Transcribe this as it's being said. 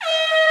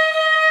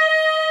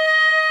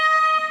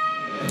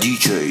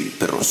DJ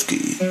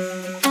Perrosky.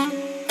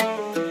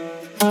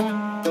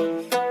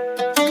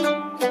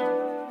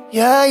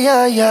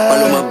 Yeah.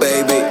 Paloma,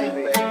 baby.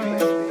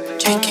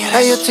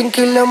 Hey, yo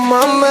tranquila,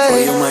 mami. For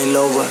you, my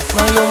lover.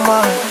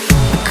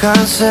 Me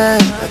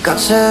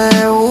cansé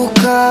de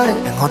buscar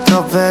en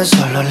otros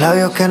besos los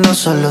labios que no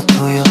son los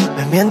tuyos.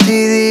 Me miento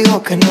y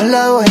digo que no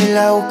la voy a ir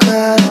a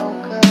buscar,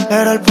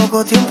 pero al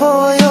poco tiempo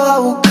voy yo a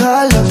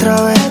buscarla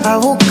otra vez, a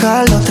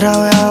buscarla otra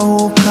vez, a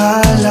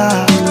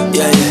buscarla.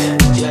 Yeah.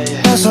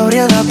 La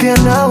sobriedad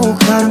viene a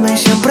buscarme y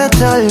siempre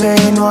tarde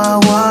y no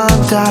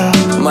aguanta.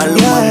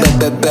 Maluma,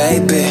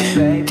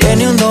 baby.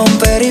 Tiene un don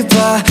pa'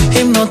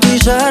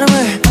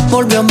 hipnotizarme,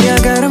 volvió a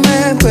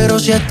embriagarme, pero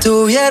si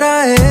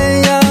estuviera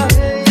ella,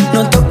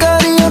 no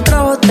tocaría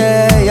otra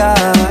botella.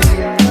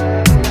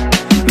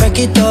 Me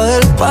quitó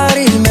del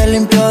party, me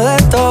limpió de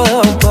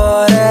todo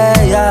por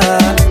ella.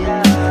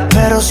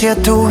 Pero si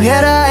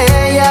estuviera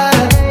ella,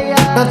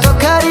 no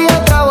tocaría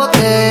otra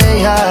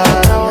botella.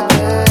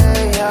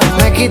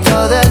 Me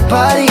quitó del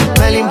party,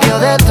 me limpió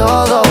de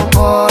todo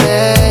por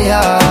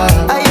ella.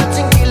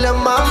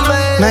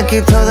 Me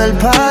quitó del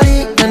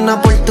party, nena,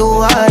 por tu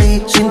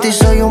body. Sin ti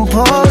soy un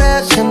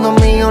pobre, siendo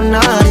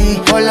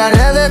millonario. Por las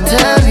redes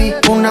te vi,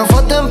 una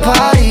foto en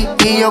party,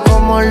 y yo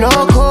como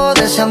loco,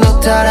 deseando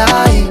estar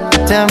ahí.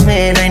 Te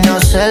miro y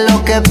no sé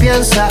lo que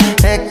piensas,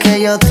 es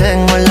que yo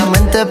tengo la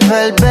mente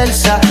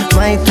perversa.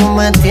 May, tú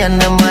me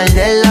tienes mal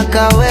de la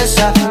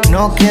cabeza,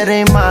 no quiero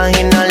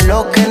imaginar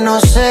lo que no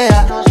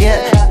sea.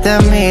 Te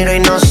miro y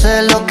no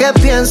sé lo que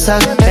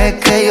piensas, es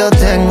que yo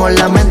tengo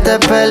la mente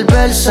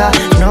perversa,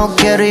 no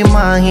quiero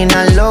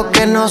imaginar lo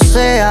que no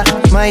sea.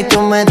 May,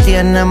 tú me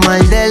tienes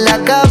mal de la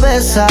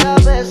cabeza.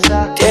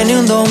 Tiene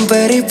un don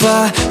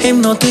pa'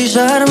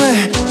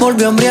 hipnotizarme,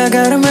 volvió a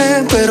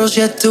embriagarme, pero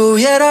si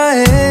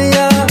estuviera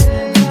ella,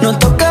 no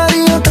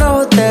tocaría otra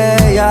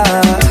botella.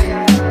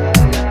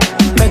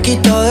 Me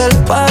quitó del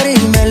party,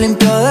 me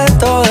limpió de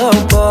todo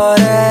por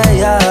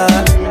ella.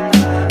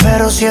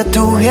 Pero si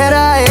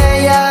estuviera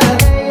ella,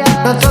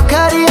 no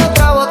tocaría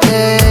otra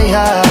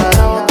botella.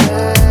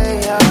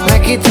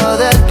 Me quitó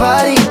del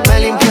party, me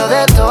limpió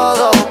de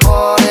todo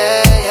por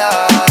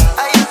ella.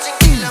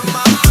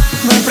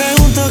 Me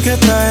pregunto qué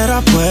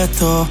traerá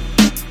puesto,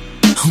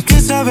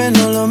 aunque sabes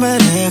no lo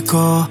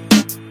merezco.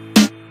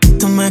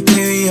 Tú me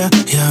escribías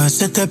y a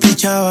veces te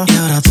pichaba, y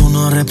ahora tú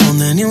no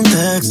respondes ni un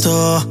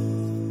texto.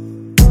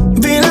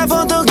 Vi la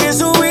foto que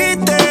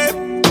subiste,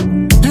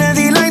 le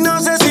di like, no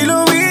sé si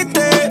lo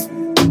viste.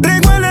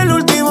 Recuerdo el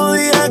último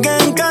día que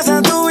en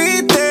casa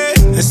tuviste,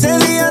 ese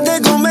día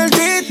te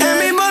convertiste en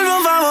mi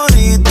polvo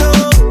favorito,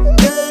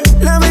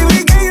 la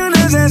baby que yo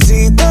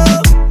necesito.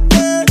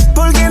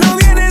 ¿Por qué no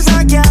vienes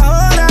aquí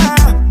ahora?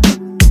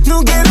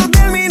 No quiero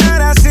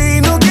terminar así,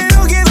 no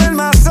quiero quedar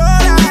más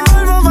sola. Mi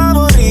polvo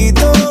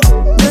favorito,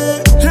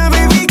 la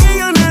baby que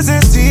yo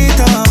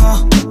necesito.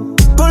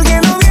 ¿Por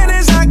qué no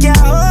vienes aquí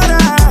ahora?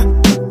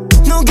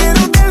 No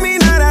quiero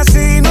terminar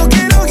así, no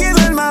quiero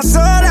quedar más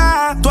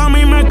sola. Tú a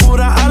mí me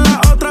curas, a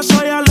la otra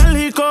soy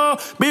alérgico.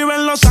 Vive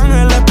en Los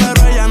Ángeles,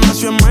 pero ella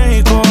nació en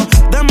México.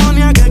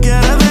 Demonia que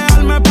quiere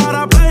dejarme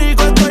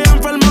parapléjico. Estoy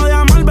enfermo de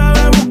amor,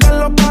 bebé, busquen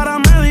los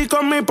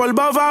paramédicos. Mi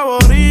polvo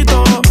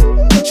favorito,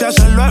 si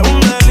hacerlo es un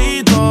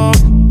delito,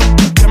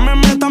 que me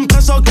metan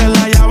preso, que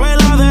la llave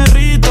la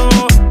derrito.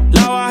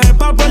 La bajé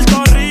pa'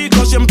 Puerto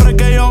Rico, siempre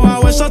que yo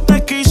bajo eso está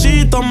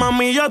exquisito.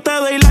 Mami, yo te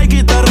doy like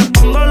y te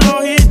respondo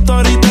los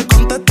historias. Te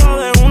contesto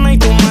de una y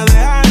tú me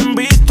dejas en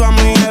visto. A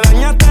mí me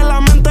dañaste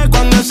la mente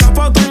cuando esa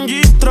foto en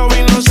Gistro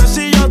vi. No sé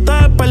si yo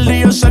te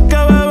perdí, yo sé que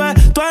bebé,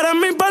 tú eres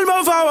mi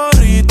polvo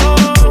favorito,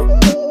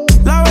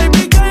 la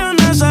baby que yo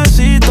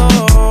necesito.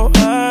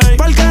 Ey.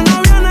 ¿Por qué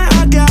no vienes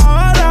aquí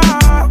ahora?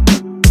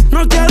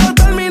 No quiero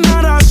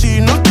terminar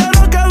así, no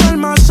quiero quedar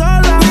más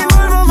sola. Mi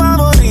polvo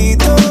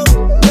favorito,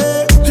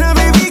 la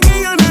baby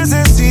que yo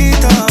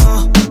necesito.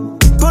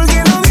 ¿Por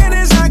qué no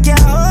vienes aquí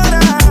ahora?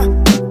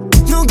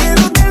 No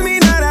quiero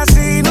terminar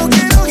así, no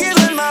quiero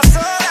quedar más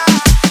sola.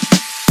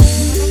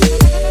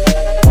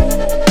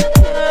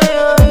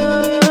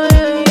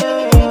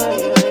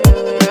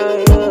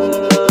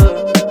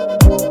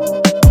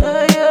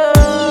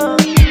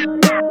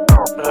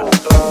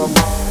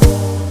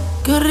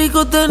 Qué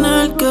rico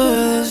tener que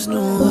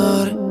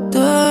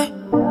desnudarte.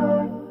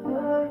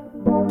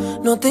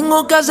 No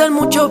tengo que hacer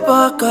mucho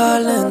pa'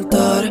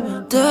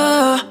 calentarte.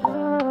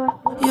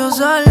 Yo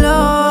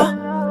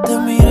solo te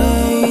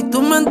miré y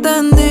tú me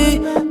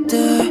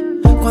entendiste.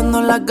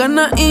 Cuando las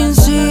ganas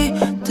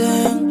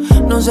insisten,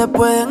 no se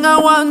pueden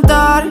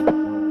aguantar.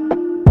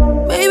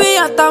 Baby,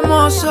 ya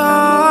estamos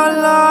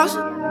solos,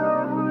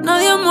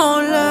 nadie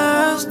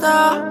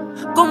molesta.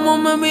 Como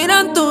me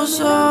miran tus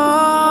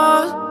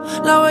ojos,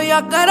 la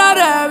bellaquera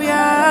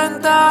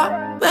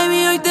revienta.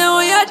 Baby, hoy te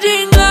voy a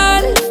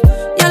chingar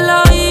y al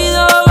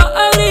oído vas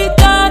a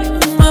gritarme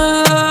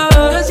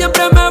que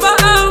siempre me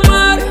vas a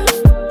amar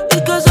y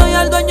que soy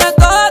el dueño de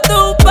toda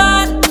tu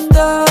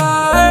parte.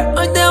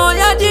 Hoy te voy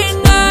a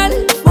chingar,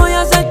 voy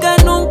a hacer que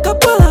nunca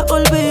puedas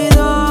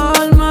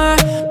olvidarme.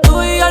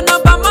 Tú y yo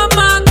nos vamos a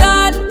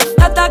matar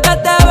hasta que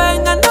te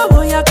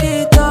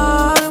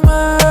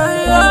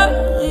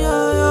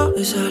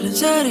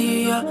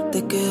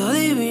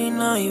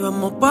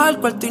vamos pa'l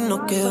cuarto y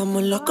nos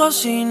quedamos en la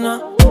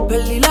cocina.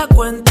 Perdí la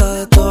cuenta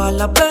de todas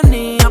las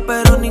venidas,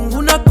 pero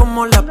ninguna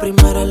como la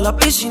primera en la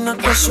piscina.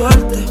 Qué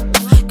suerte,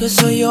 que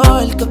soy yo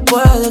el que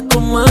puede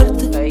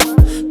comerte.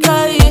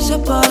 ¿Qué hice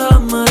para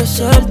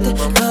merecerte?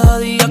 Cada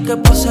día que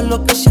pasa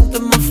lo que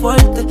sientes más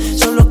fuerte.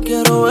 Solo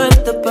quiero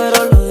verte,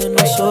 pero lo de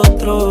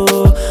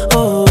nosotros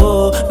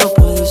no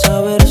puede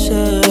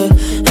saberse.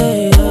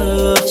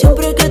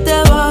 Siempre que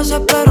te vas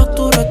espero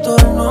tu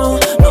retorno.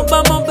 Nos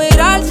vamos a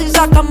virar si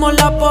sacamos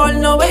la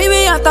porno.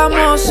 Baby, ya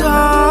estamos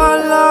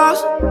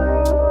solos,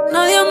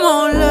 nadie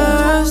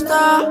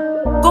molesta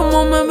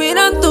como me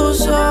miran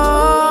tus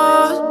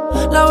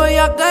ojos. La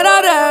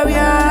bellaquera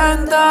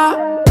revienta.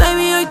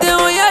 Baby, hoy te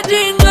voy a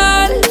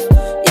chingar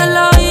y al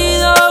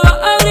oído vas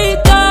a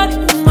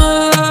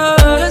gritarme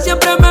que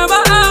siempre me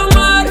vas a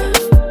amar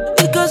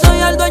y que soy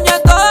el dueño de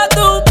toda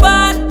tu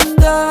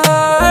parte.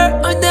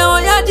 Hoy te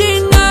voy a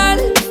chingar,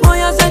 voy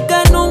a hacer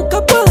que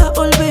nunca puedas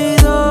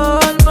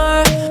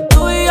olvidarme.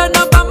 Tú y yo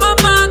nos vamos a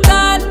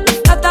matar,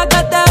 hasta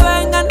que te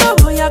venga no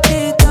voy a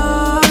quitarme.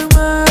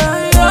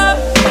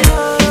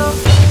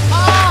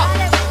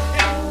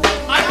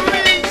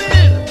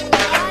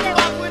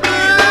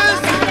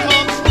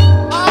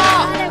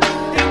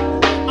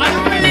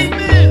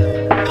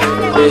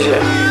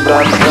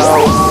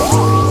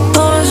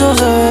 Todo eso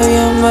se ve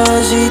bien,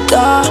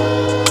 bebecita.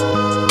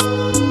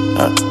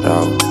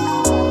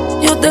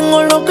 Yo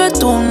tengo lo que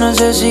tú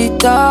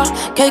necesitas.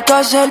 ¿Qué hay que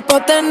hacer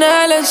pa'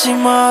 tener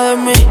encima de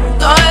mí?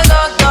 Todo eso.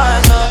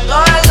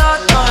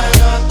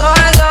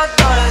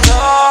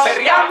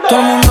 Todo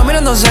el mundo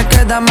mirando se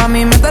queda,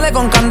 mami, métele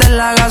con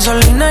candela,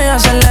 gasolina y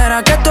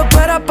acelera. ¿Qué tú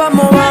esperas pa'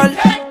 mover?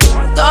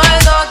 Todo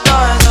eso.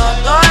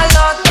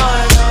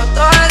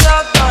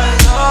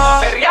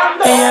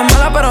 Ella es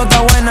mala pero está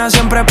buena,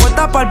 siempre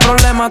puesta para el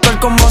problema. Todo el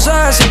combo se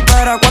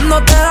desespera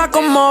cuando te da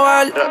con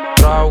mover.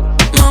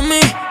 Mami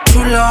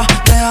chula,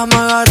 déjame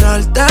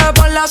agarrarte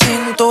por la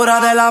cintura.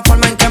 De la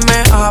forma en que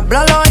me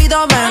habla al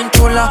oído me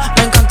enchula.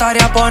 Me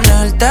encantaría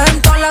ponerte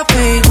en toda la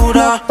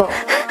figura.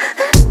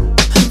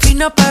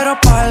 Fina pero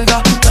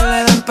palga, que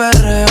le den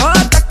perreo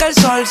hasta que el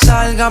sol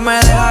salga. Me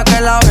deja que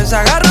la bese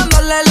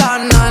agarrándole la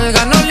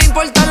nalga. No le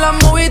importa la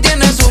movie,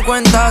 tiene su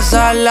cuenta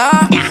sala.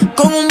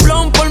 Con un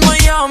blon por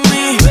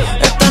Miami.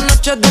 Estas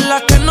noches de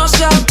las que no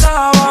se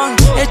acaban.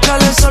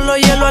 Échale solo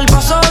hielo al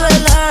vaso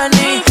del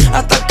Henny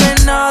hasta que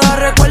nada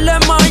recuerde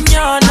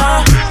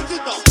mañana.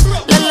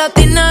 Las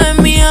latinas de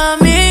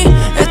Miami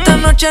esta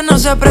noche no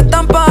se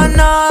prestan pa'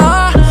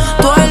 nada.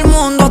 Todo el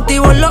mundo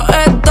activo en los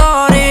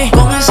stories.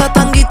 Con esa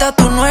tanguita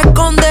tú no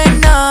escondes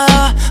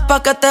nada.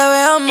 Pa' que te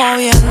vean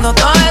moviendo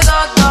todo eso.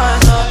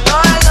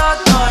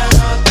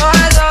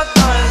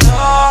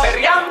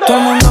 Todo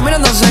el mundo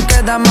mirando se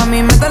queda,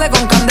 mami, métele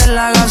con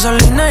candela,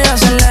 gasolina y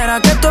acelera.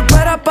 ¿Qué tú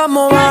esperas pa'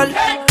 mover?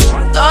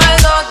 Todo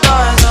eso.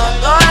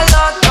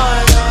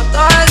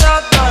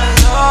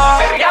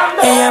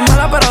 Ella es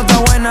mala pero está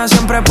buena,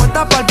 siempre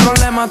puesta para el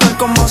problema. Todo el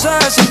combo se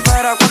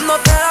desespera cuando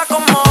te da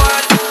con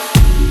mover.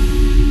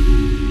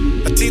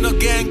 Latino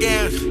Gang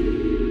Gang,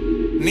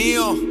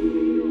 Neo,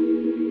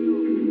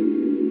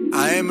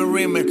 AM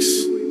Remix,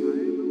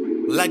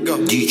 Let Go.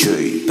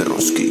 DJ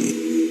Perrosky.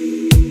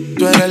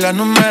 Tú eres la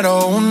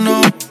número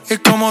uno y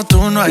como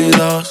tú no hay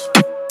dos.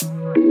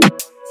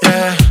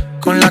 Yeah,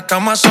 con la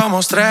cama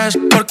somos tres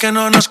porque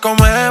no nos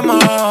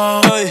comemos.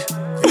 Hey,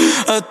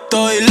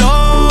 estoy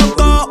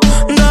loco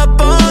de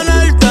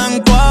ponerte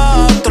en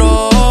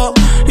cuatro.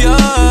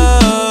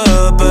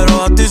 Yeah,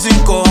 pero a ti sin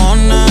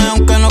cojones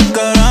aunque no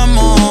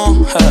queremos.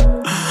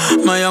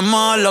 Me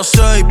llamas a las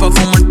 6 pa'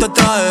 fumarte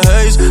traje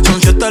Haze.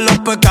 Son 7 los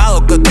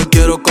pecados que te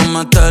quiero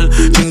cometer.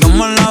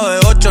 Chingamos en la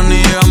B8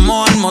 ni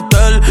llegamos al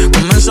motel.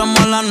 Comenzamos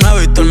a las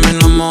 9 y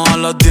terminamos a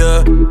las 10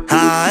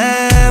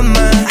 AM,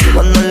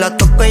 cuando la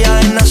toco ya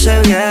de nada se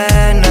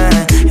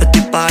viene. Yo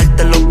estoy pa'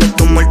 darte lo que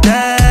tú me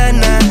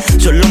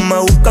ordenes. Solo me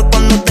busca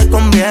cuando te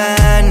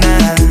conviene.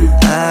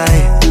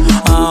 Ay.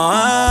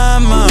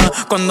 AM,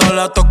 cuando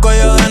la toco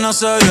ya de nada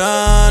se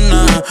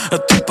viene.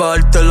 Estoy pa'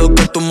 darte lo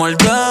que tú me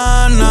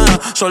ordenes.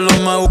 Solo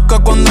me busca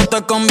cuando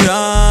te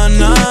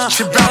conviene.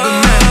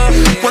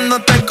 Cuando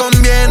te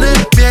conviene,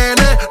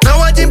 viene. No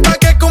voy a gym pa'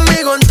 que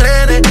conmigo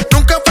entrene.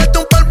 Nunca falta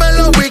un polvo en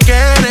los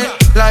weekends.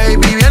 La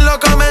baby bien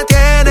loco me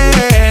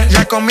tiene.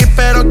 Ya comí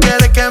pero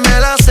quiere que me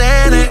la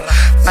cene.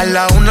 A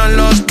la 1,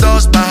 los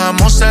 2,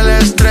 bajamos el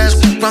estrés.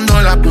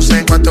 Cuando la puse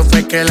en cuanto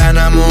fue que la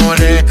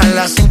enamoré. A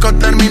las 5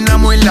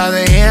 terminamos y la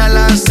dejé a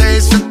las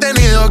 6. He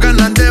tenido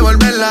ganas de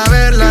volverla a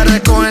ver. La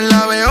recojo en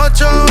la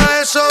B8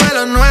 a eso de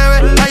los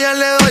 9. Allá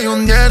le doy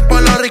un 10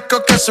 por lo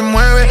rico que se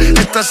mueve.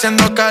 Está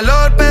haciendo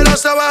calor pero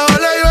se abajo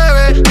le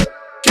llueve.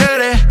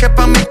 Quiere que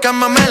pa' mi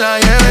cama me la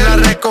lleve. La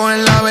recojo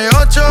en la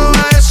B8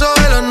 a eso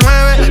de los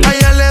 9.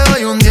 Allá le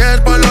doy un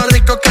 10 por lo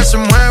rico que se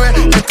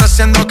mueve. Está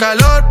haciendo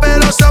calor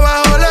pero se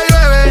abajo le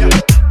llueve.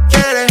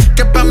 Quiere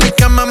que pa' mi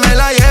cama me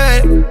la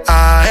lleve.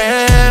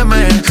 AM,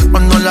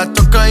 cuando la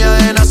toca ya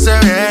de nada se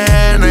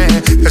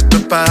viene. Esto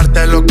es pa'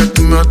 darte lo que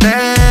tú me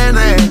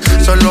ordenes.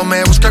 Solo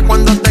me busca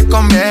cuando te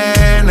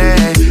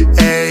conviene.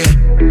 Ey.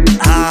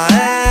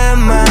 AM.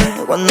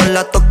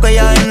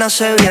 nena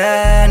se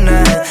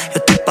viene. Yo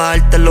estoy pa'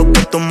 darte lo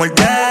que tú me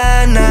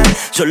ordenes.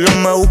 Solo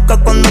me buscas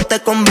cuando te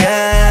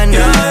conviene.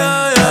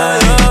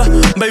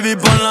 Baby,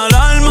 pon la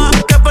alarma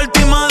que por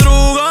ti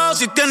madrugo.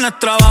 Si tienes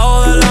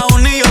trabajo de la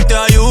uni yo te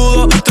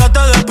ayudo. Traté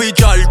de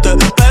picharte,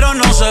 pero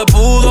no se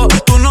pudo.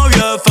 Tu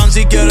novio es fan,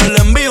 si quieres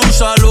le envío un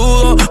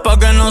saludo. Pa'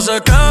 que no se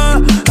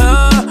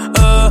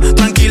quede,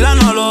 tranquila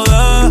no lo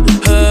dejes.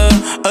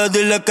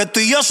 Dile que tú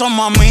y yo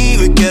somos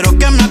amigos y quiero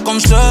que me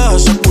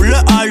aconsejes. Se culo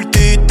es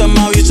artista,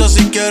 me avisa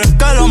si quieres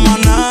que lo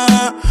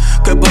maneje.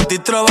 Que por ti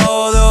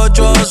trabajo de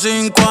 8 a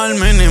 5 al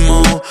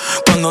mínimo.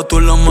 Cuando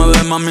tú lo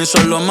mueves, mami,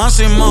 son lo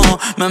máximo.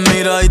 Me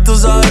mira y tú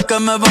sabes que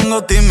me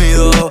pongo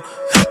tímido.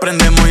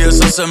 Prendemos y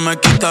eso se me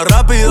quita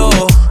rápido.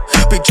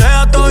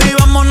 Pichea todo y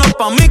vámonos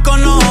pa'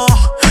 Mykonos.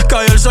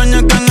 Cayó el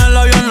sueño que en el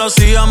avión lo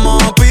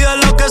hacíamos. Pide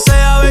lo que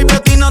sea, baby, a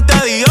ti no te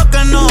digo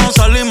que no.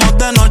 Salimos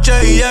de noche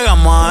y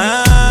llegamos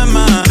a M.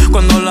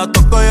 Cuando la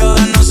toco ya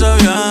de no se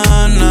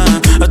viene.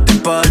 Estoy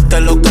pa'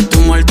 darte lo que tú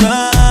me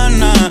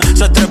ordenes.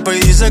 Se trepa y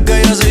dice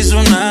que ella se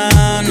hizo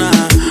nena.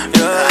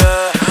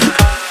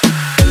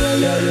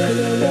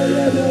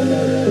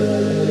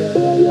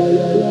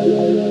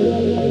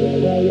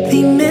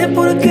 Dime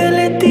por qué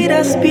le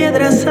tiras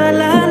piedras a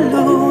la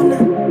luna.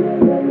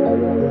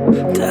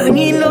 Tan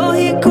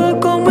ilógico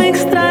como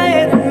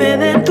extraerme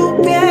de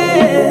tu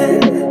piel.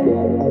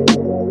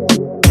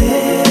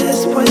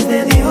 Después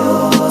de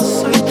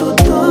Dios, soy tu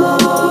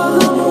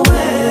todo,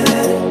 mujer.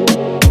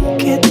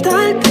 ¿Qué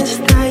tal te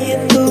está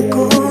yendo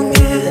con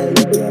él?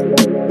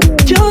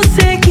 Yo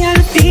sé que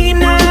al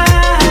final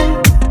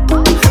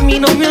a mí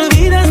no me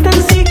olvidas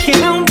tan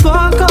siquiera un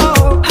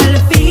poco. Al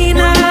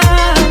final,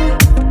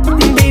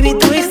 baby,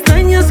 tú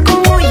extrañas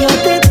como yo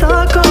te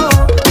toco.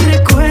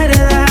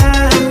 Recuerda,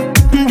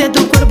 de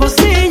tu cuerpo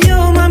sé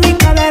yo, mami,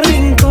 cada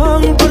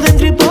rincón, por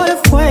dentro y por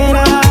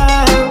fuera.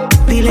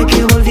 Dile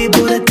que volví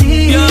por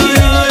ti.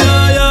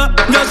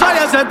 Yo soy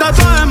ese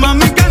tatuaje,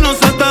 mami, que no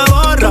se te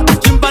borra.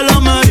 Sin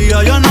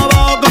palomería, yo no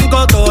bajo con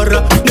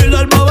cotorra. Dile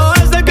al bobo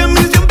ese que en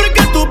mí siempre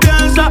que tú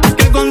piensas.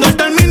 Que cuando él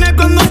termine,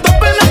 cuando tu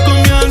pena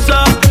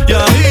comienza. Y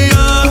ahí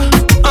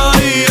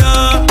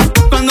ya,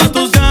 cuando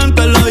tú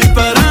sientes la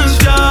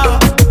diferencia.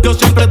 Yo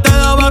siempre te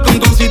daba con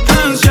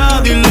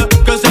consistencia. Dile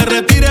que se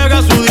retire,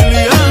 haga su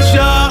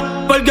diligencia.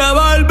 Porque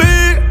volví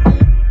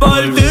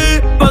por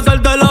ti,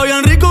 pasártelo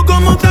bien rico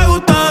como te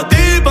gusta a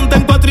ti. Ponte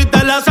en cuatro y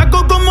te la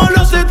saco como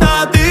lo sé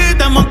a ti.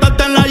 Te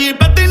montaste en la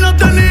jipeta y no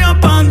tenías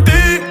panty.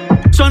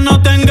 So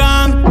no te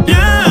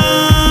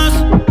engañes,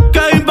 que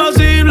es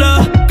imposible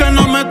que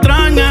no me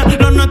extrañe.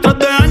 Los nuestros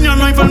de años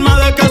no hay forma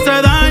de que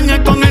se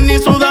dañe. Con él ni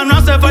suda, no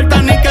hace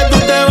falta ni que tú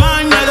te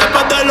bañes.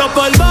 Después de los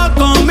polvos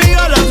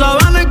conmigo, la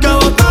sabana hay que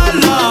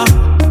botarla.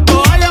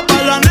 Toalla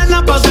pa' la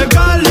nena pa'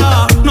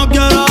 secarla. No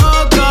quiero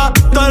otra,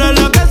 tú eres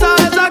la que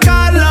sabe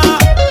sacarla.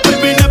 Hoy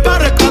vine pa'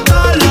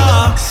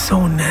 rescatarla.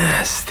 So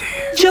nasty.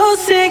 Yo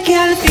sé que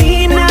al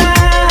final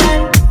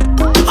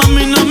A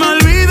mí no me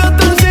olvidas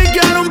tan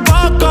siquiera un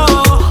poco.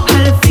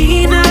 al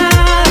final,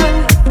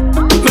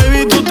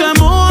 Baby, tú te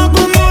mojas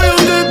cuando yo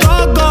te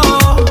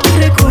toco.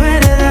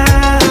 recuerda,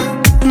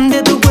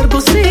 de tu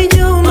cuerpo sé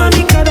yo,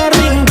 mami, cada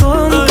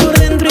rincón, por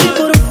dentro y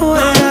por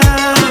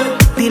fuera.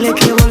 Dile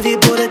que volví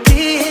por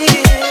ti.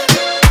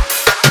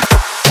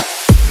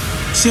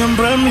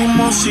 Siempre el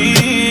mismo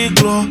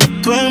ciclo.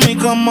 Tú en mi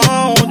cama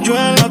o yo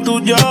en la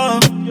tuya.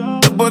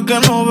 Después que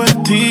nos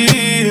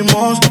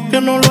vestimos,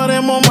 que no lo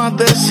haremos más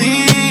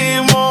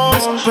decimos.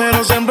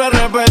 Pero siempre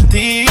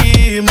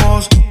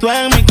repetimos. Tú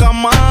en mi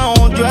cama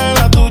o yo en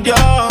la tuya.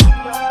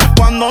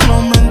 Cuando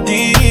nos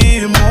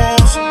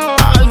mentimos,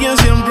 a alguien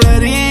siempre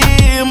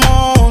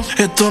herimos.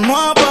 Esto no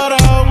ha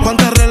parado.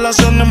 ¿Cuántas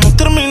relaciones hemos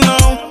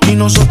terminado? Y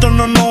nosotros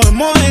no nos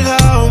hemos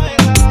dejado.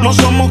 No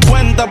somos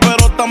cuenta,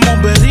 pero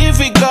estamos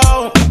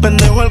verificados.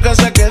 Pendejo el que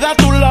se queda a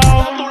tu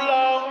lado.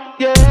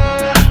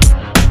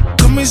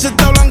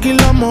 Camiseta blanca y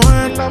la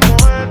mujer.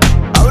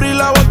 Abrí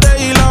la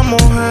botella y la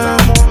mujer.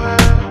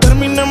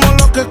 Terminemos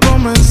lo que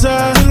comencé.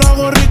 Lo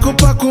hago rico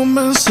pa'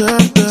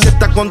 convencerte. Si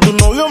estás con tu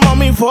novio,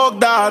 mami, fuck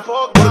that.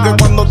 Porque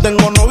cuando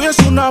tengo novio es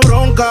una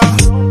bronca.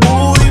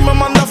 Uy, me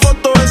manda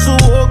fotos de su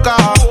boca.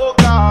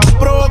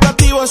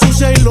 Provocativa,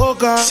 sucia y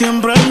loca.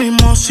 Siempre el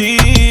mismo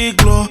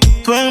ciclo.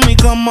 Tú en mi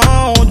cama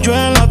o yo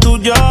en la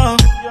tuya.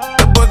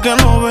 Después que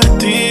nos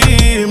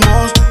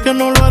vestimos, que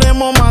no lo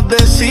haremos más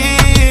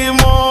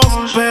decimos.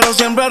 Pero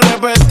siempre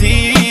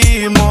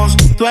repetimos.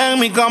 Tú en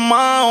mi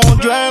cama o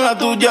yo en la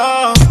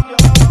tuya.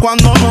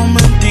 Cuando nos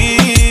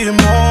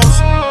mentimos,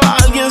 a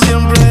alguien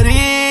siempre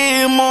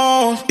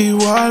herimos.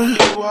 Igual,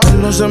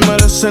 él no se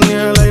merece ni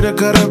el aire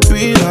que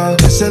respira.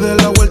 Que se dé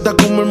la vuelta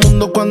como el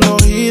mundo cuando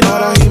gira.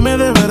 Ahora gime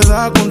de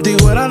verdad,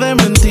 contigo era de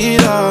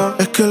mentira.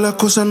 Es que las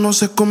cosas no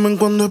se comen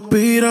cuando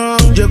expiran.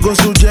 Llegó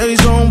su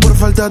Jason por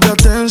falta de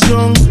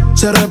atención.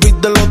 Se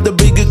repite los de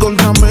Biggie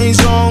contra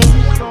Mason.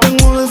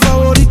 Tengo de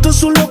favorito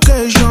su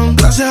location.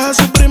 Gracias a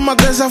su prima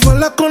que esa fue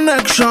la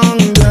connection,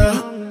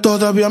 yeah.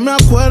 Todavía me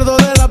acuerdo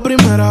de la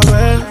primera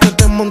vez que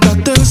te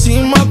montaste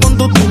encima con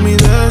tu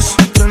timidez.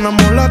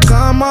 Llenamos la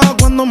cama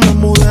cuando me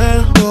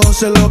mudé. Todo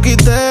se lo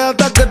quité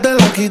hasta que te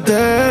la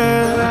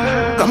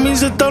quité.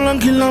 Camiseta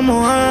blanca y la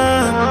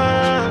mujer.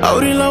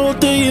 Abrí la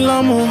botella y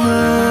la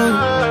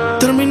mujer.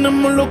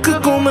 Terminemos lo que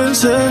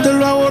comencé. Te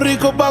lo hago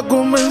rico pa'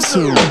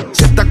 convencer.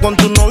 Si estás con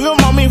tu novio,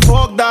 mami,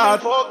 fuck that.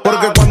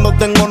 Porque cuando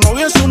tengo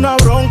novio es una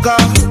bronca.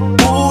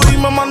 Uy,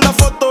 me manda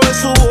fotos de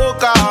su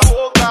boca.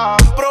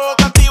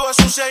 Provocativa,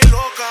 sucia y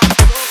loca.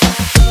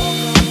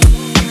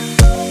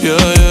 Yeah,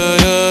 yeah,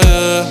 yeah,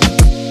 yeah.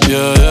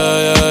 Yeah, yeah,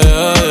 yeah,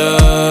 yeah, yeah,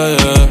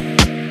 yeah.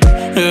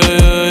 Yeah,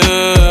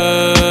 yeah,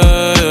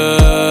 yeah,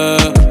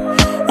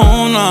 yeah.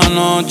 Una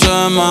noche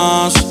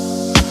más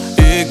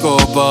y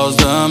copas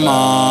de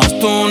más.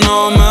 Tú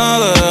no me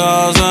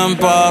dejas en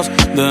paz.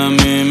 De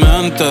mi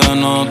mente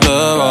no te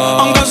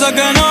vas. Aunque sé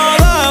que no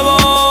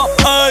debo,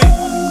 ey,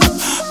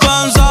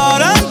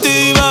 pensar en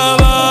ti,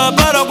 bebé.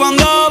 Pero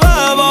cuando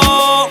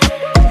bebo,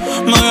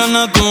 me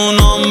viene tu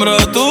nombre,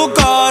 tu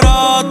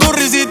cara, tu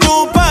risa y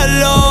tu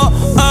pelo.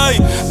 Ey,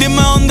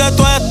 dime dónde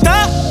tú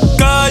estás,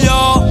 que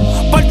yo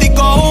por ti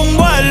cojo un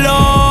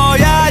vuelo.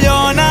 Ya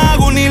yo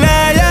nago ni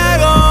le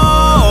llego.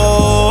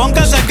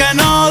 Aunque sé que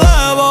no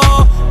debo,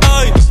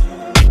 ey,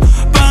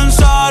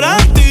 pensar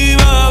en ti,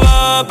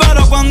 bebé.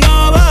 Pero cuando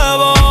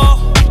bebo,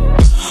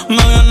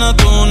 me viene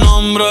tu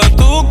nombre,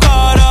 tu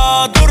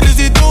cara, tu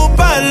risa y tu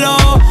pelo.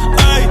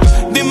 Ey,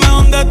 dime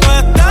dónde tú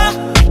estás,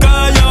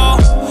 que yo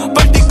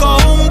por ti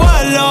cojo un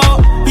vuelo.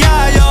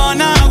 Ya yo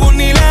nago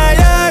ni le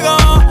llego.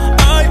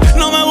 Ey,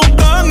 no me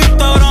busques en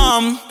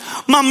Instagram,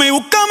 mami,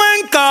 búscame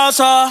en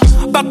casa,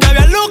 pa' que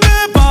veas lo que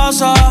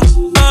pasa.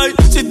 Ey,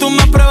 si tú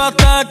me pruebas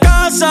te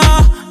casas.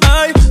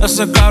 Ey,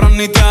 ese cabrón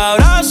ni te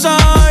abraza.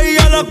 Y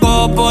yo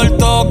loco por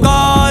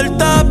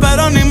tocarte,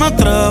 pero ni me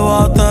atrevo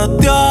a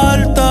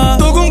testearte.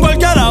 Tú con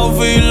cualquier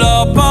outfit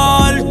la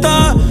parte,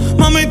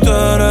 mami, tú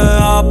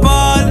eres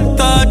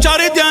aparte.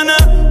 Chari tiene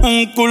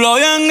un culo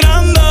bien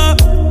grande,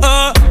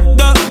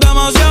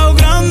 demasiado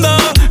grande.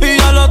 Y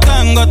ya lo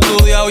tengo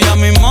estudiado, ya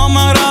mismo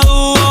me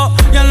gradúo.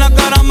 Y en la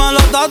cara me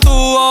lo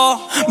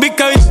tatúo. Vi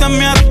que viste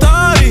mi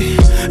story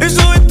y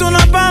subiste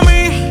una pa'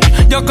 mí.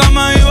 Yo que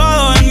me iba a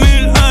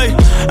dormir, ey,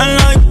 en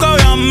la disco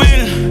había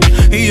 1000.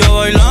 Y yo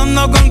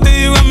bailando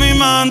contigo en mi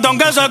mente,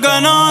 aunque sé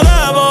que no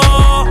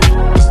debo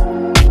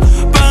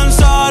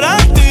pensar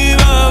en ti,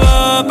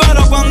 bebé.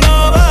 Pero cuando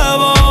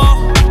bebo,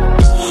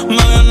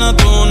 me viene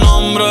tu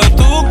nombre,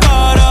 tu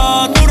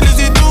cara, tu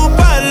risa y tu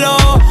pelo.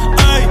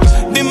 Ey,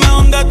 dime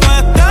dónde tú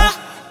estás,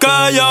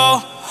 que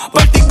yo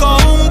por ti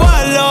cojo un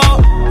vuelo.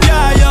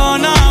 Ya yo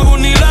nago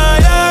ni le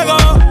llego.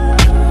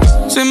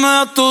 Si me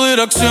das tu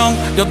dirección,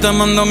 yo te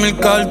mando 1000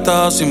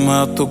 cartas. Si me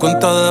das tu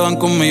cuenta de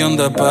banco, 1,000,000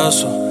 de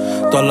pesos.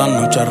 Todas las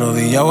noches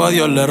arrodillado a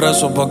Dios le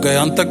rezo, porque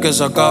antes que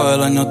se acabe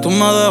el año tú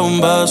me des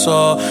un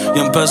beso. Y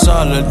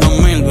empezar el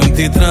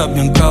 2023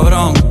 bien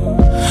cabrón.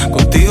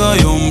 Contigo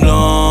hay un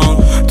blon.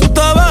 Tú te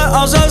ves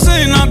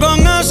asesina con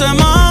ese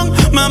man.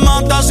 Me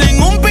matas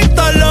sin un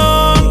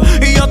pistolón.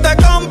 Y yo te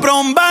compro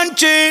un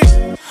Banshee,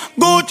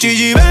 Gucci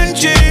y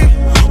Benchi,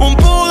 un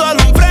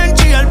poodle, un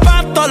Frenchie, el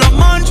pato, los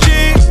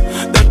monchis.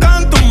 Te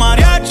canto un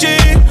mariachi,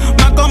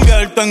 me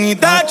convierto en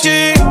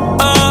Itachi.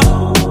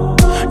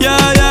 Yeah,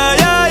 yeah,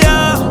 yeah,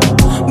 yeah.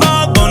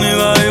 Bad Bunny,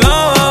 baby,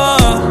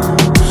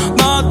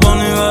 Bad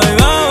Bunny, baby,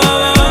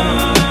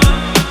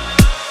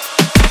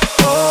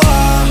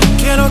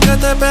 quiero que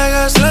te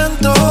pegues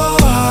lento.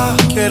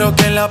 Quiero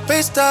que en la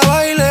pista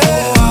baile.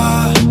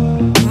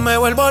 Me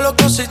vuelvo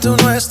loco si tú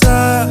no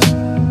estás.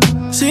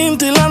 Sin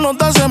ti la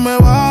nota se me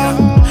va.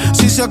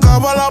 Si se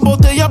acaba la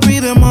botella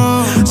pide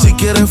más. Si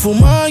quieres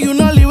fumar y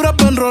una libra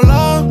pa'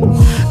 enrolar.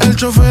 El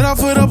chofer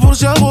afuera por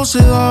si algo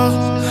se da.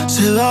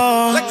 Se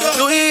da.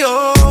 Tú y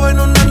yo en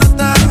una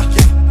nota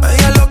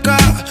media loca,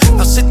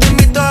 así te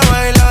invito a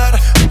bailar.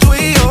 Tú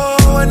y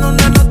yo en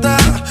una nota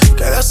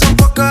que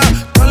desenfoca,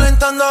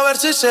 calentando a ver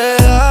si se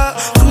da.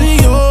 Tú y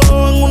yo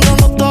en una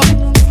nota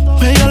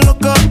media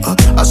loca,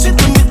 así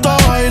te invito a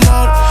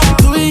bailar.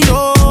 Tú y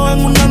yo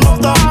en una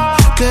nota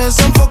que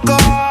desenfoca,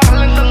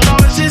 calentando a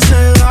ver si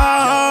se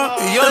da.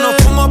 Y yo no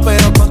fumo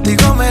pero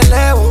contigo me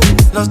elevo.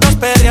 Los dos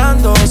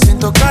peleando sin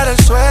tocar el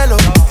suelo.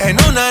 En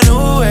una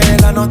nube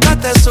la nota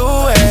te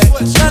sube.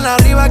 Tan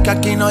arriba que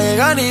aquí no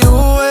llega ni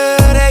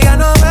Uber. Ella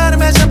no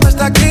verme siempre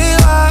está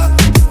activa.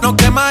 No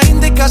quema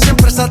indica,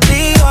 siempre está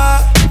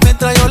activa.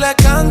 Mientras yo le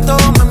canto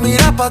me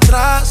mira pa'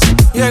 atrás.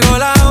 Llegó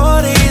la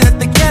hora y de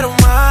ti quiero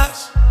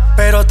más.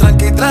 Pero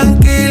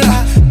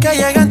tranquila, que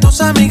lleguen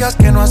tus amigas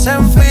que no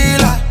hacen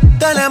fila.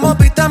 Tenemos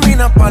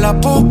vitaminas pa' las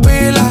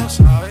pupilas.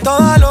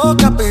 Toda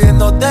loca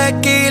pidiendo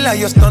tequila.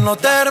 Y esto no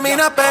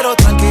termina, pero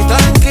tranquila,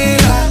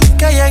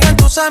 que lleguen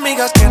tus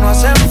amigas que no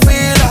hacen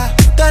fila.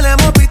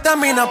 Tenemos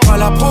vitaminas pa'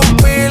 las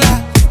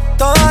pupilas.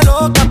 Toda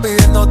loca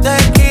pidiendo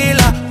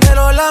tequila.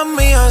 Pero la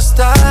mía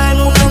está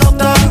en una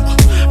nota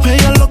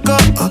media loca,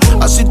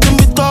 así te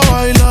invito a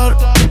bailar.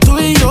 Tú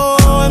y yo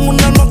en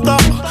una nota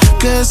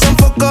que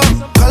desenfoca,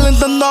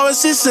 calentando a ver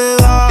si se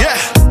da.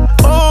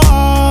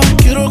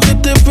 Quiero que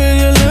te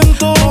pegue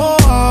lento.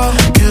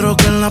 Quiero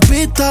que en la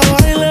pista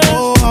baile.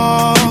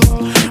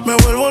 Me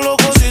vuelvo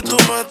loco si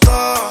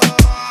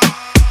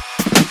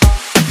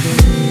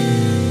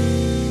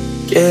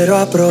Quiero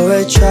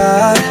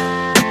aprovechar,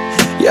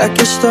 ya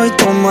que estoy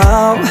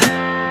tomado,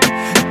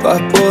 pa'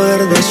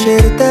 poder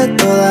decirte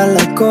todas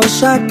las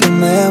cosas que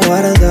me he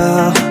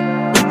guardado.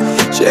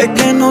 Sé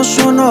que no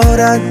son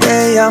horas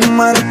de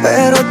llamar,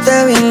 pero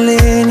te vi en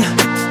línea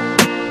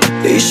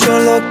y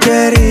solo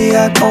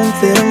quería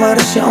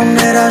confirmar si aún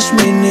eras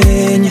mi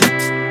niña.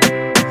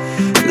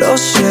 Lo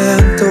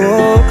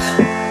siento,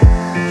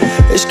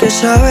 es que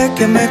sabes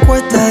que me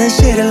cuesta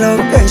decir lo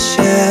que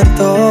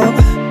siento,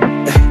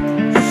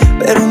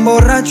 pero un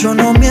borracho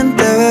no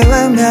miente,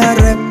 bebé, me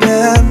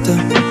arrepiento.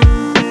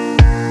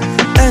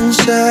 En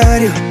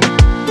serio,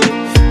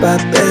 pa'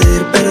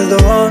 pedir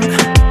perdón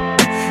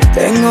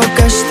tengo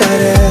que estar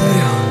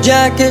ebrio,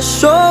 ya que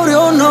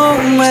sobrio no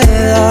me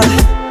da.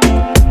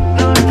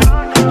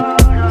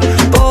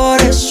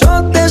 Por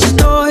eso te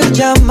estoy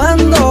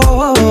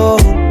llamando.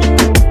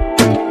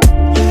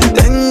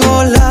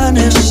 Tengo la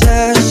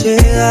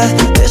necesidad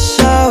de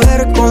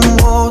saber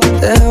cómo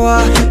te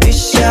va y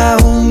si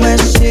aún me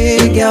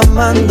sigue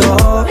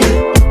amando.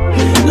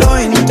 Lo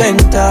he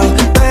intentado,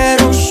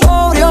 pero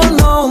sobrio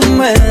no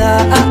me da.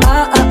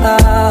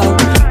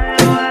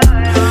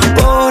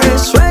 Por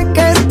eso es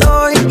que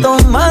estoy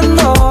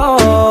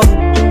tomando.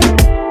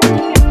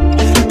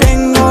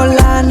 Tengo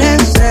la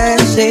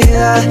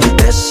necesidad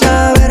de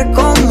saber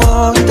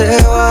cómo te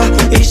va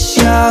y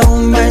si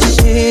aún me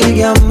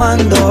sigue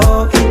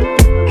amando.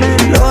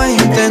 Lo he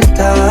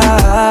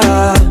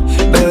intentado,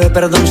 bebé,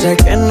 perdón, sé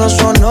que no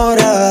son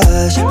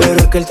horas, pero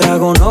es que el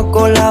trago no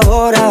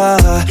colabora.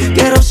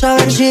 Quiero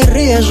saber si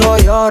ríes o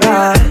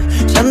lloras,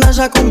 si andas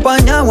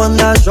acompañado o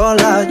andas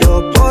sola.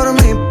 Yo por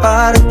mi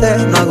parte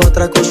no hago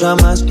otra cosa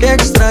más que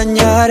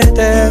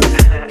extrañarte.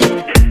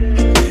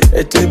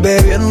 Estoy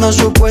bebiendo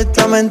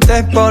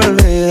supuestamente por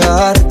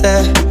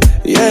olvidarte,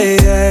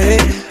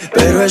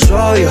 pero es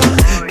obvio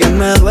que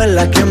me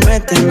duela que me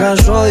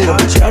tengas odio.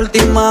 Si a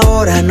última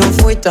hora no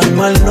fui tan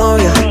mal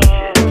novia,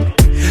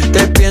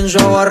 te pienso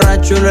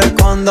borracho y lo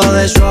escondo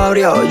de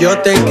sobrio. Yo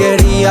te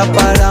quería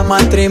para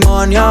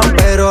matrimonio,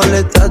 pero le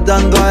estás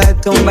dando a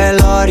esto un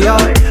velorio.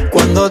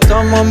 Cuando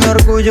tomo mi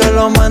orgullo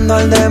lo mando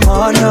al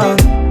demonio,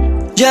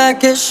 ya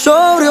que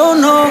sobrio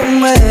no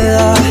me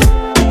da.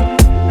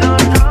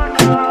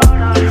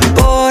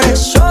 Por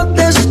eso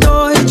te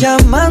estoy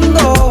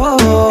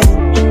llamando.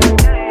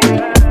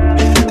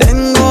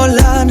 Tengo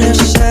la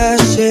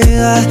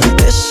necesidad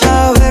de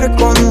saber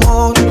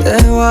cómo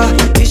te va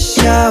y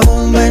si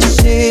aún me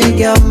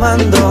sigue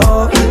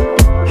amando.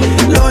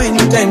 Lo he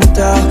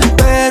intentado,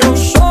 pero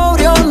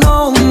sobrio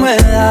no me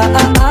da.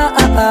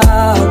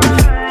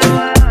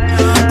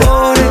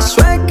 Por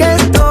eso es que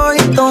estoy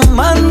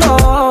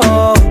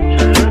tomando.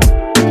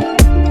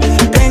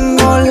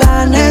 Tengo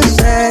la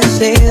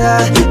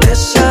necesidad de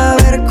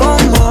saber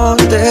cómo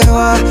te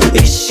va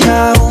y si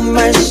aún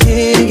me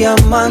sigue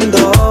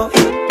amando.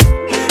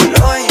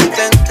 Lo he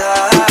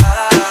intentado.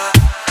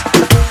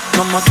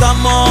 Nos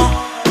matamos,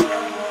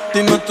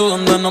 dime tú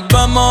dónde nos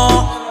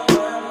vemos.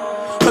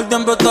 El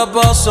tiempo está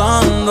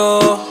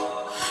pasando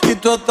y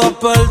tú estás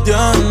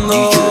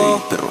perdiendo.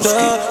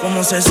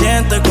 ¿Cómo se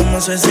siente?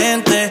 ¿Cómo se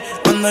siente?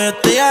 Cuando yo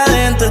estoy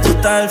adentro y tú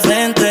estás al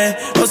frente.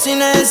 O sin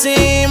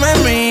decirme a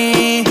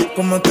mí,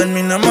 ¿cómo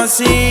terminamos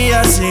así,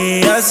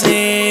 así,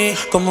 así?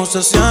 ¿Cómo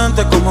se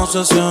siente? ¿Cómo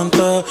se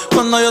siente?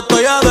 Cuando yo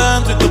estoy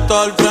adentro y tú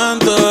estás al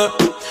frente.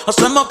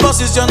 Hacemos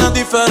posiciones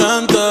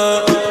diferentes.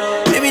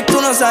 Baby,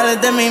 tú no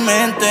sales de mi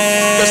mente.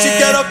 Que si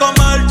quiero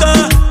comerte,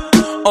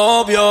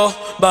 obvio,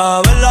 vas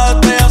a ver la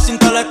estrella sin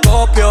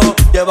telescopio.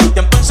 Llevas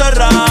tiempo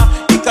encerrada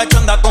y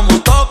cachonda como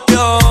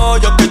Tokio.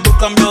 Yo que tú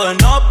cambio de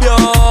novio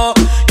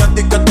y a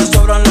ti que te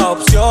sobran las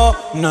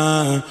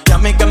opciones y a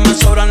mí que me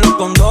sobran los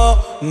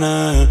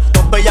condones.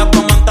 Dos bellas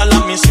comentan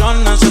las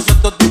misiones. Ese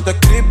totito es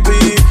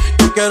creepy,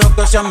 yo quiero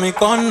que seas mi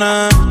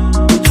cone.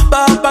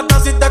 Baja pa'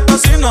 casi te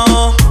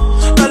cocino.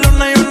 La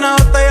luna y una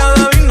botella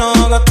de vino.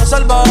 Gata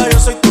salvaje, yo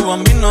soy tu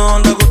bambino.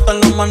 Le gustan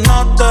los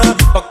manates,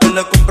 pa' que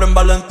le compren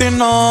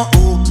Valentino.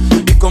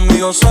 Y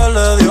conmigo se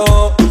le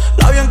dio.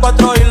 La vi en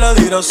 4 y le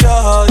di gracias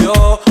a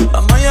Dios.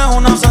 La maya es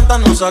una santa,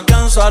 no sé a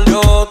quién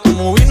salió. Tu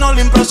movie no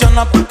le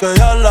impresiona porque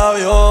ya la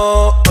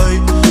vio.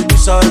 Ey, y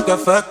sabes que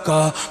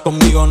fresca.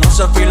 Conmigo no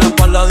se fila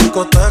pa' la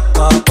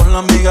discoteca. Con la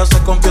amiga se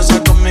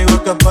confiesa, conmigo es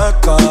que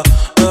pesca.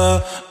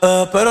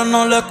 Pero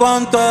no le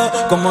cuente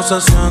cómo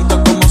se siente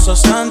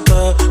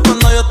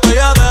cuando yo estoy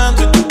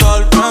adentro y tú estás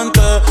al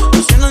frente.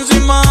 Vecino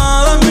encima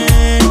de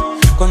mí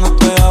cuando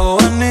te hago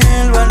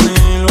venir,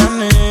 venir,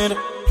 venir.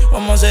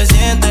 ¿Cómo se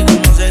siente?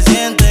 ¿Cómo se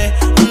siente?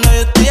 Cuando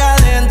yo estoy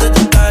adentro y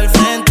tú estás al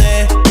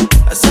frente.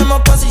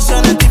 Hacemos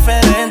posiciones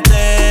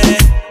diferentes.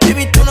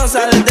 Baby, tú no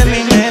sales de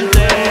mi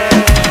mente.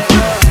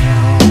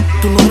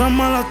 Tú no eras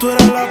mala, tú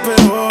eras la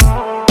peor.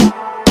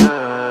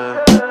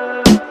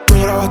 Tú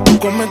grabas tu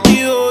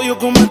cometido, yo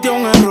cometí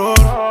un error.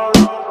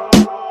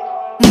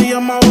 Me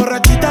llama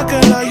borrachita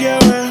que la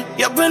lleve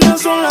y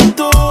apenas son las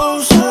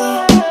 12.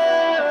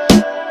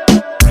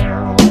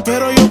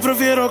 Pero yo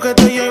prefiero que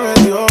te lleve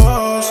Dios,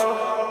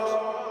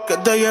 que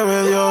te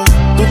lleve Dios.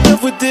 Tú te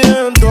fuiste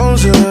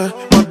entonces,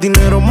 más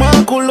dinero más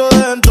culo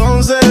de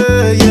entonces,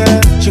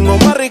 yeah. Chingo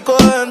más rico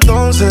de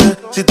entonces.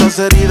 Si estás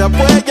herida,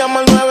 puedes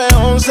llamar al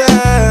 911,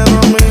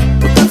 mami.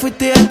 Tú te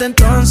fuiste desde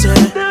entonces.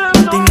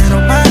 Más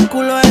dinero, más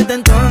culo desde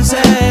entonces,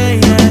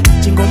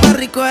 yeah. Chingo más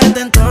rico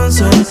desde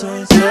entonces,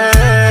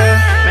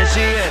 Yeah. Me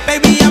sigue.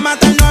 Baby,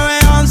 llámate al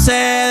 911.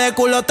 De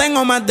culo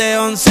tengo más de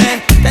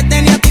 11. Te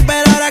tenía a ti,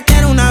 pero ahora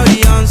quiero una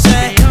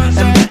Beyoncé.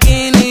 En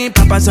bikini,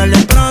 pa' pasarle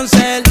el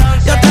bronce.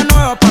 Yo te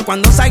nuevo pa'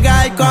 cuando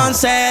salga el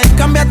concert.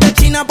 Cambiaste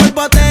China por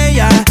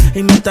botella.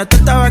 Y mientras tú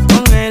estabas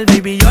con él,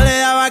 baby, yo le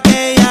daba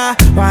aquella.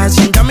 Vas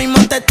haciendo ya mismo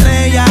te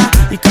estrella.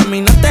 Y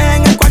caminaste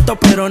en el cuarto,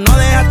 pero no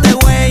dejaste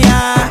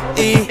huella.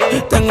 Y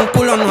tengo un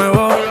culo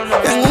nuevo.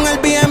 Tengo un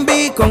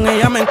Airbnb, con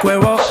ella me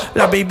encuevo.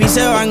 Las baby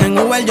se van en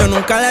Uber, yo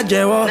nunca las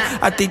llevo.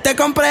 A ti te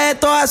compré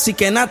esto, así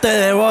que nada te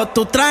debo.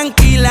 Tú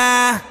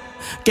tranquila,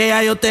 que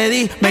ya yo te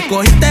di. Me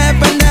cogiste de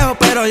pendejo,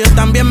 pero yo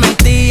también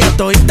mentí. A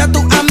todita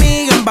tus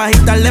amigas en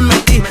bajita les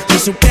metí. Si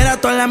supiera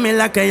toda la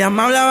mierda que ellas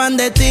me hablaban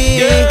de ti,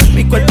 yeah.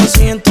 Mi cuerpo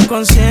sigue en tu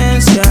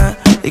conciencia.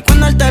 Y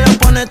cuando él te lo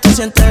pone, tú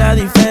sientes la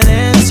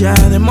diferencia.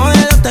 De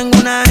modelo tengo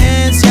una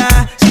agencia.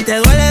 Si te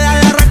duele,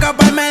 dale la raca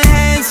pa'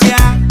 emergencia.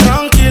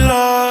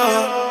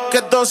 Tranquilo,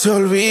 que todo se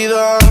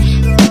olvida.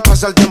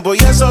 Pasa el tiempo y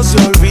eso se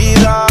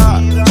olvida.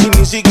 Si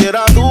ni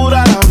siquiera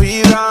dura la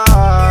vida.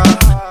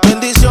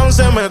 Bendición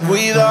se me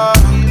cuida.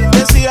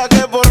 Decía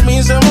que por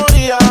mí se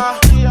moría,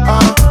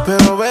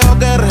 pero veo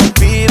que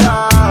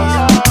respiras.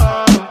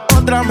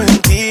 Otra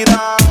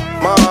mentira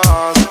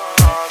más.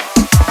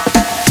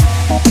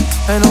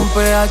 En un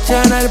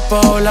PH en el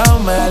poblado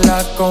me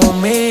la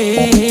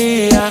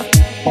comía.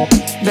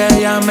 De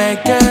ella me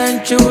quedé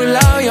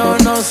enchulado, yo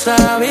no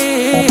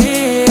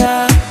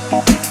sabía.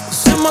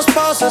 Hicimos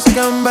cosas que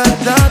en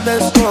verdad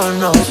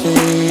desconocía.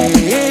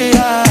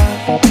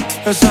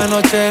 Esa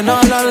noche no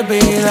la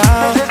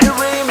olvidaba.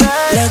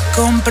 Le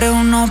compré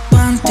unos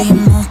panty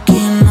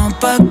mosquinos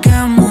pa' que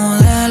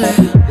modele.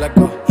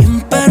 Y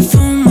un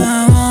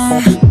perfume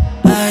bon.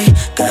 Ay,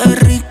 qué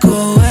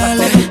rico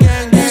huele.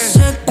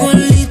 Ese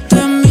culito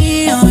es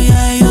mío,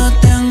 ya yo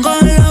tengo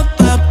los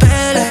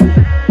papeles.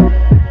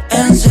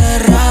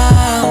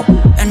 Encerrado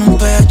en un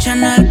PH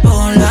en el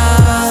poblado.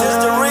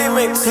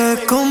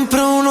 Te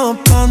compré unos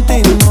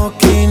panty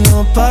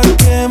mosquinos pa'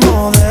 que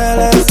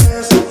modeles.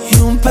 Y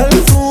un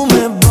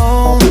perfume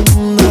bon.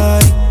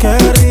 Ay, qué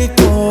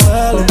rico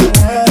huele.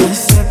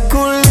 Ese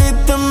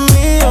culito es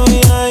mío,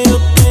 ya yo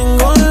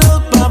tengo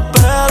los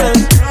papeles.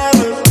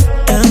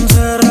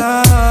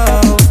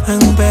 Encerrado en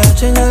un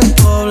PH en el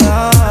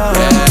poblado.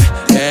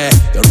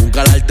 Yo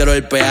nunca le altero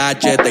el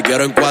pH. Te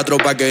quiero en 4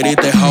 pa' que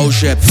grites oh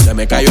shit. Se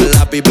me cayó el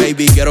lápiz,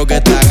 baby, quiero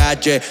que te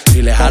agache.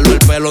 Si le jalo el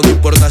pelo, no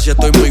importa si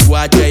estoy muy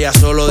guache. Ella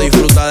solo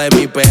disfruta de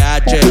mi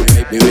pH.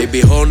 Mi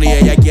baby honey,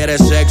 ella quiere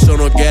sexo,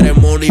 no quiere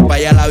money. Pa'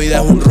 allá la vida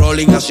es un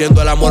rolling,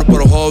 haciendo el amor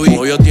por hobby.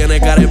 Novio tiene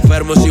cara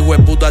enfermo, ese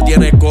hijueputa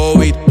tiene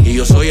COVID. Y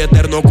yo soy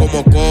eterno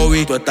como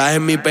Kobe. Tú estás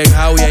en mi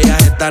penthouse y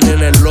ellas están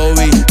en el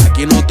lobby.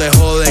 Aquí no te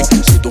joden,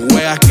 si tus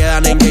juegas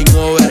quedan en game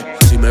over.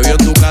 Si me vio en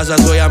tu casa,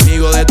 soy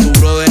amigo de tu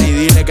brother. Y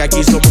dile que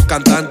aquí somos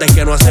cantantes,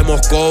 que no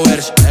hacemos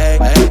covers.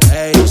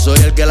 Yo soy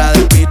el que la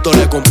despisto.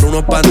 Le compré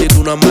unos panties,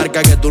 una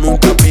marca que tú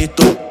nunca has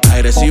visto.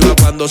 Agresiva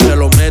cuando se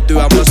lo meto. Y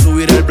vamos a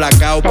subir el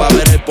blackout pa'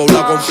 ver el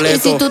poblado completo. Y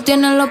si tú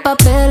tienes los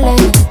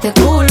papeles, este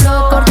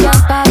culo porque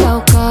has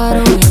pagado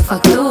caro, yo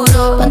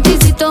facturo.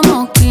 Panticito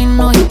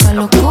mosquino y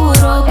palo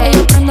oscuro.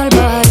 Yo prendo el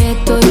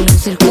bareto y lo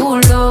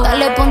circulo.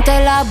 Dale,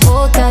 ponte la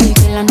bota y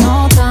que la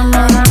nota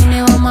no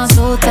termine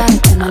mamazota,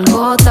 que no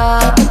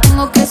gota. Que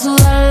tengo que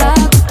sudarla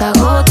gota a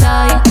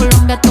gota. Y en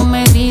Colombia tú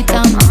me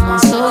gritas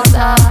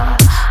mamazota.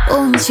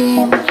 Un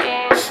chin,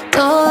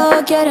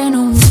 todos quieren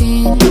un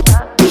chin.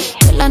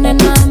 Que la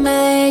nena de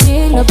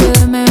Medellín, los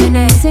bebés me ven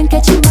y dicen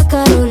que chimba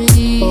Karol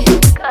G.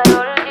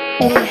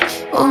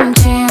 Un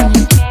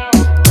chin,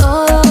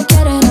 todos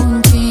quieren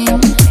un chin.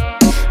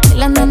 Que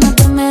la nena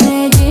de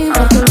Medellín,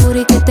 porque el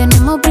booty que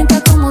tenemos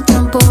brinca como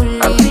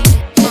trampolín.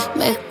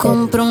 Me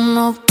compro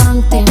unos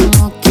panty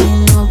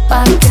mosquinos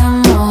pa' que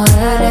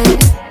modele.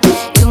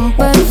 Y un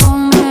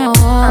perfume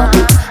bon.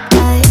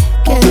 Ay,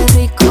 qué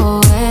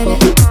rico eres.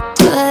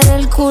 Tú eres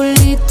el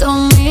culito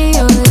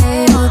mío,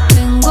 yo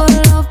tengo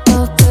los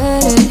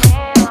papeles.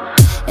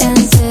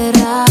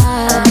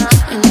 Encerrada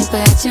en mi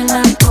pecho en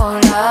el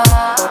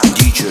poblado.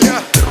 DJ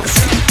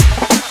Perrosky.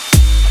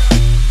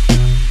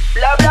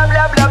 Bla bla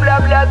bla bla bla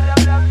bla.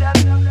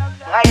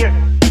 Ayer.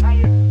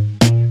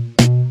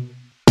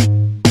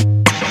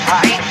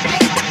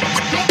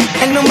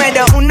 El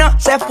número 1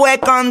 se fue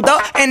con 2.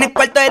 En el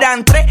cuarto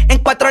eran 3, en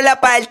 4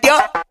 la partió.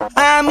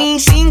 A mí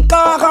 5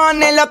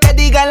 cojones lo que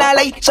diga la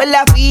ley. Son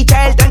la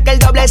ficha, el tranque, el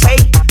doble 6.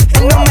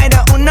 El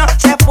número 1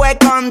 se fue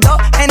con 2.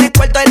 En el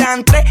cuarto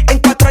eran 3, en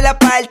 4 la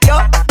partió.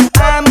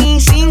 A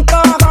mí 5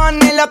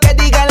 cojones lo que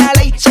diga la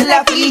ley. Son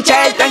la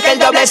ficha, el tranque, el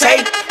doble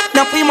 6.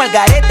 Nos fuimos al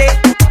garete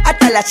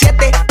hasta las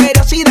 7.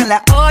 Pero si dan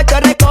las 8,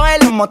 recoge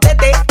los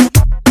motetes.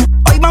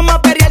 Hoy vamos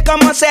a perrear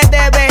como se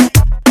debe.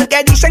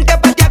 Porque dicen que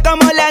patea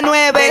como la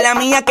 9. La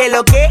mía que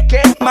lo que,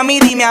 mami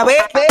dime a ver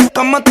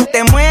cómo tú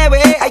te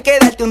mueves. Hay que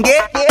darte un 10.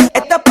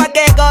 Esto es pa'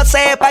 que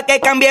goce, pa' que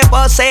cambie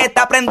pose.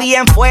 Está prendida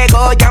en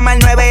fuego, llama al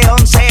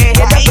 911.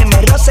 Ella que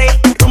me roce,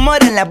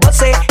 rumor en las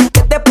voces.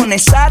 Que te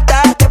pones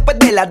sata después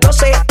de las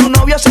 12. Tu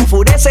novio se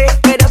enfurece,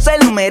 pero se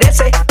lo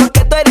merece.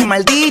 Porque tú eres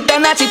maldita,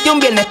 naciste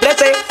un viernes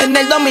 13. En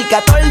el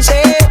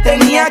 2014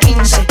 tenía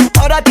 15,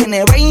 ahora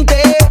tiene 20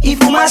 y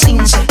fuma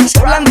 15. Se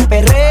hablan de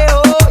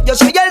perreo, yo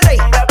soy el rey.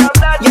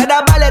 Y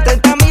ahora vale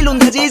 30,000, un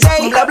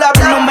 16. Bla, bla,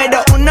 bla. El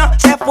número 1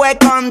 se fue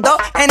con 2.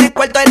 En el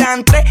cuarto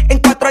eran 3, en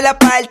 4 la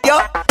partió.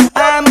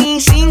 A mí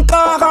 5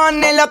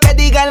 cojones lo que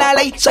diga la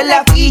ley. Soy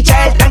la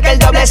ficha, el tranque, el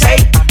doble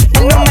 6.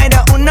 El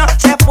número 1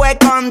 se fue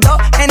con 2.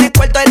 En el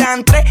cuarto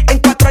eran 3, en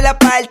 4 la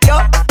partió.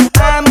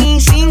 A mí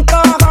 5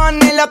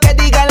 cojones lo que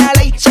diga la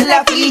ley. Soy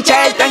la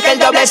ficha, el tranque, el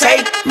doble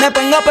 6. Me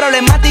pongo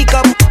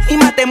problemático y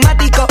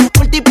matemático.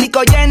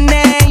 Multiplico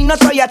y no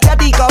soy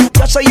asiático.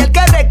 Yo soy el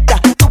que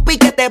recta, tu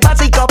piquete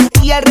básico.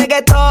 Y el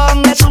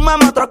reggaetón es un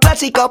mamo otro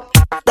clásico.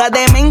 Está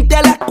demente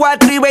a las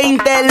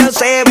 4:20, lo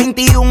sé.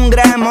 21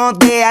 gramos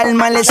de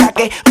alma le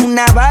saqué.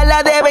 Una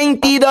bala de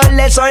 22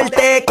 le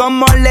solté.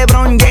 Como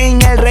LeBron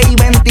James, el rey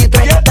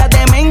 23. Está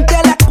demente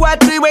a las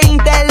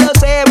 4:20, lo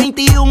sé.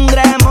 21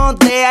 gramos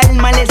de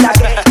alma le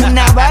saqué.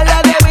 Una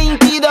bala de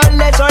 22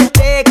 le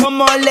solté.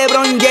 Como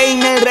LeBron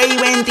James, el rey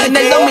 23. En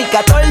el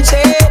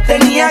 2014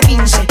 tenía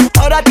 15,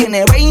 ahora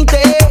tiene 20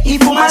 y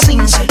fuma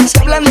 15. Se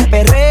hablan de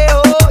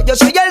perreo, yo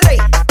soy el rey.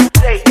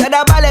 Y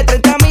ahora vale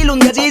 30,000, un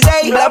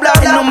 16. Bla, bla,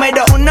 bla. El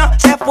número 1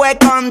 se fue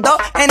con 2.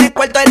 En el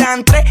cuarto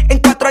eran 3, en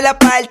 4 la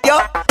partió.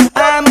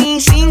 A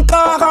mí 5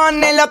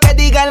 cojones lo que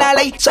diga la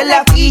ley. Soy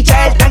la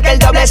ficha, el tranque, el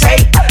doble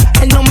 6.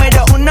 El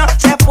número 1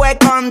 se fue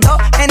con 2.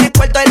 En el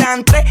cuarto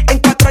eran 3, en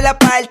 4 la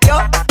partió.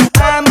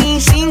 A mí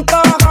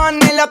 5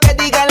 cojones lo que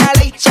diga la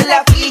ley. Soy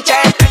la ficha,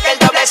 el tranque, el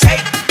doble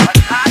 6.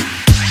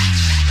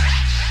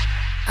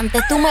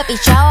 Antes tú me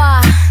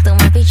pichabas,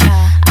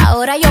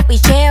 ahora yo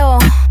picheo.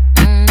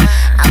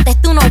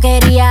 Antes tú no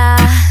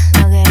querías,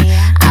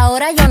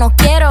 ahora yo no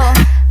quiero.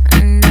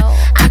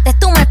 Antes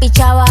tú me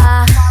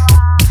pichabas,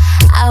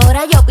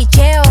 ahora yo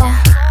picheo.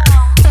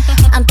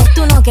 Antes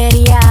tú no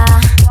querías,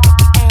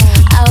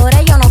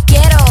 ahora yo no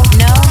quiero.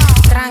 No,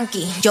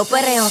 tranqui, yo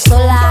perreo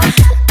sola.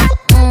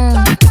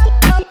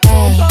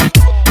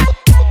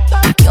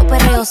 Yo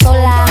perreo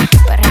sola,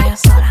 perreo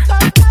sola.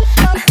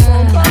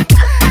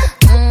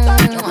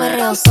 Yo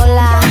perreo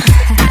sola.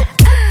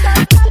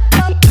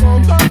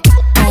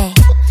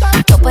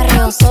 Yo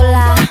perreo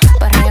sola,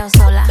 perreo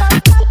sola.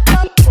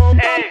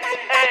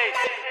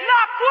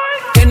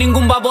 Que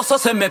ningún baboso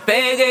se me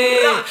pegue.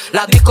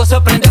 La disco se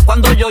prende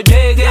cuando yo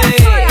llegue.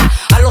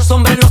 A los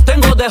hombres los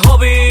tengo de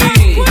hobby.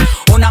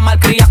 Una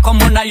malcria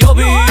como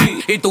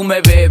Nayobi. Y tú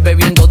me ves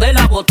bebiendo de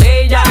la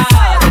botella.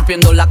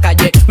 Rompiendo la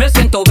calle, me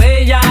siento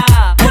bella.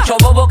 Mucho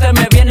bobo que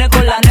me viene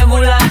con la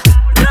nébula.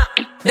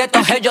 De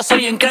estos yo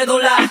soy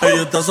incrédula.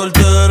 Ella está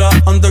soltera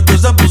antes que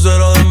se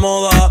pusiera de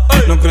moda.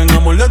 No creen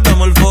amor, le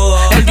damos el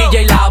foda. El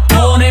DJ la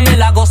pone y me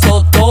la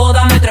gozo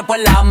toda. Me trepo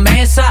en la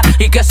mesa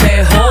y que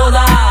se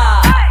joda.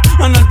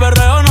 En el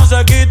perreo no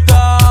se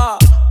quita.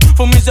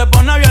 Fumi se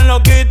pone bien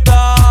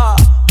loquita.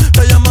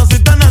 Te llama si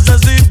te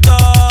necesita.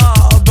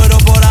 Pero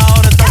por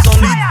ahora está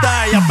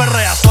solita. Ella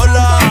perrea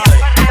sola.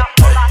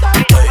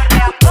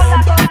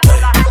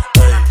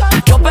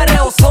 Yo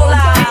perreo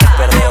sola.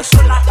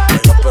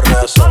 Ella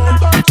perrea sola.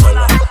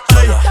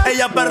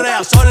 Ella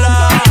perrea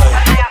sola.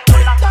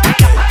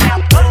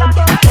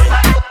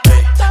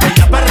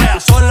 Ella perrea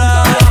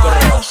sola. Ella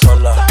perrea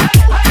sola.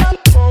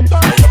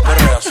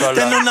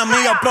 Tiene una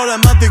amiga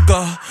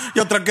problemática y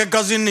otra que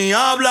casi ni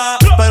habla,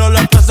 pero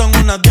las tres son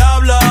una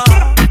diabla.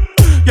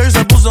 Y ahí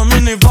se puso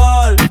mini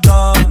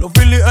falta. Los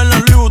Phillies en la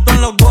Louis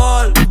Vuitton los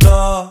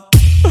guarda.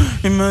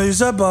 Y me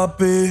dice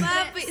papi,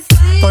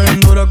 estoy en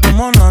dura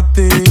como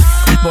Nati.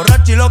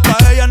 Borracha y loca,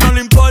 a ella no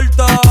le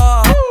importa.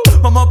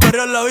 Vamos a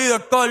perrear, la vida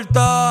es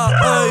corta.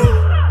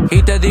 Ey.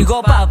 Y te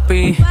digo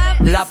papi,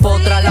 la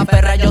potra, la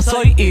perra, yo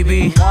soy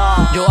Ivy.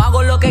 Yo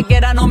hago lo que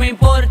quiera, no me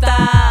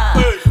importa.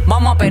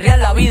 Vamos a perrear,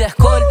 la vida es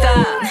corta.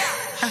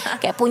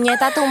 Qué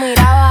puñeta tú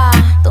mirabas,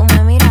 tú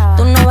me mirabas.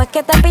 Tú no ves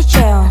que te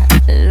picheo,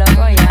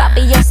 loco ya.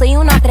 Papi, yo soy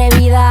una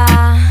atrevida,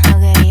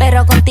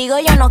 pero contigo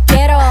yo no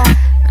quiero.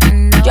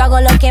 Yo hago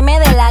lo que me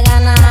dé la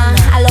gana.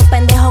 A los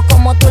pendejos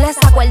como tú les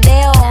saco el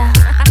dedo.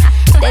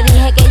 Te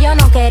dije que yo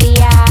no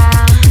quería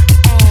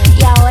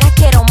y ahora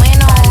quiero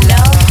menos.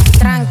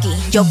 Tranqui,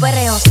 yo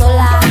perreo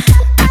sola.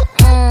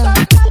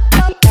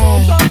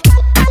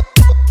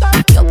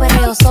 Yo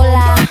perreo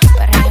sola,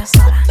 perreo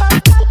sola.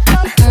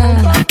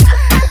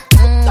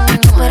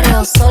 Yo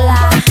perreo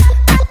sola.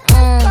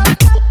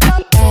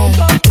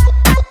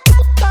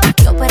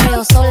 Yo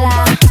perreo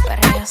sola,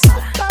 perreo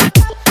sola.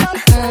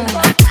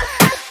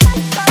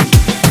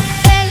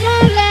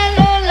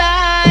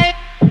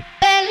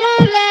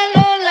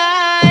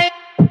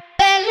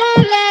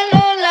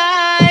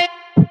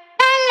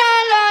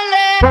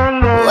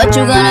 What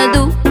you gonna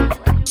do?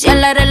 Si a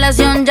la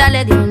relación ya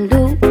le dio un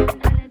do.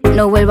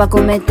 no vuelvo a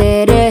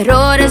cometer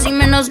errores y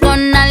menos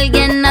con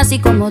alguien así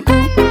como tú,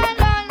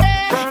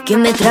 que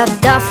me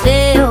trata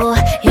feo.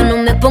 Yo no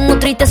me pongo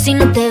triste si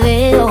no te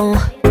veo.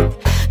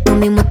 Tú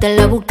mismo te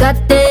la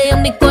buscaste,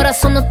 mi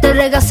corazón no te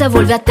rega, se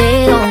vuelve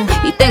ateo.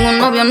 Y tengo un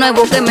novio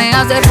nuevo que me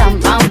hace ram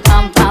pam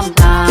pam pam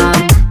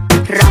pam,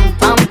 ram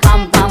pam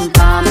pam pam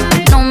pam.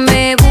 No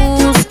me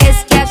busques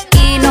que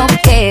aquí no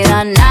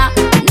queda nada,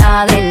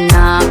 nada de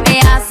nada. Me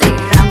hace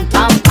ram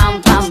pam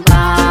pam pam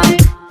pam,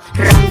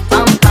 ram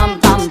pam pam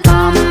pam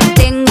pam.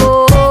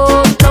 Tengo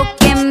otro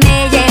que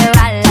me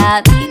lleva a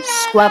la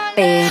disco a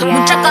pelear.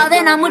 Mucha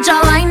cadena,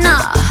 mucha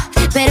vaina,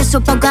 pero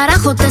eso pa'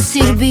 carajo te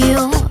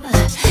sirvió.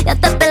 Ya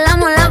te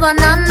pelamos la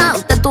banana.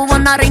 Usted tuvo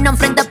una reina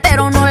enfrente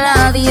pero no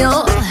la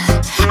dio.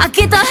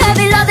 Aquí está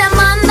heavy la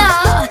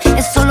demanda.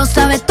 Eso lo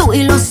sabes tú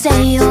y lo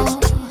sé yo.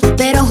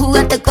 Pero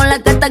jugaste con la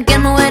carta que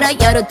no era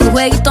y ahora tu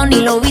jueguito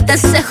ni lo viste,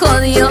 se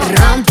jodió.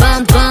 Ram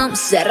pam pam,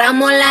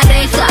 cerramos la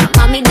reja.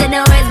 Mami de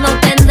no es no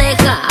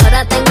pendeja.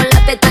 Ahora tengo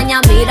la pestaña,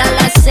 mira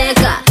la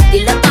ceja.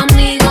 Dile a tu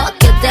amigo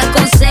que te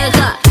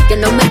aconseja que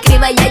no me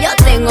escriba, ya yo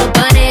tengo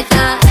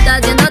pareja. Estás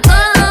haciendo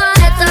todo,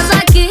 estás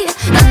aquí.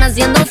 Están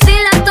haciendo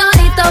fila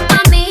todito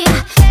pa' mí.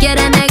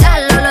 Quiere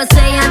negarlo, lo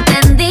sé, ya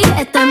entendí.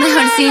 Estoy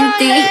mejor sin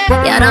ti.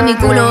 Y ahora mi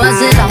culo va a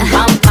ser ram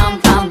pam pam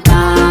pam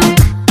pam,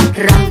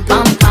 ram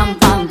pam pam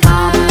pam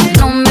pam.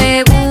 No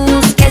me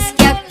busques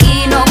que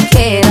aquí no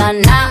queda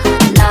nada,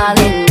 nada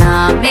de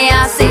nada. Me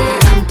hace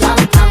ram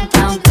pam pam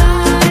pam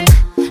pam,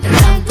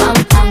 ram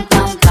pam pam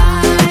pam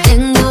pam.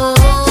 Tengo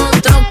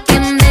otro que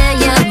me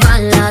lleva a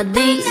la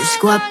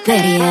disco a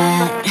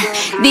pelear.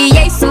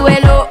 DJ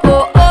súbelo,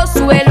 oh oh,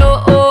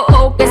 súbelo, oh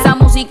oh, que esa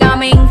música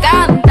me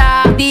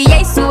encanta.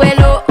 DJ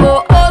súbelo,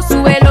 oh oh,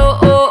 súbelo,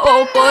 oh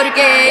oh,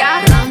 porque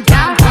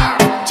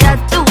ya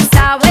tú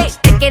sabes,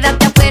 te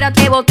quedaste afuera,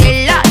 te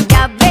boté la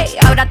llave.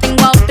 Ahora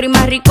tengo a otro y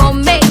más rico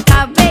me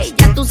cabe.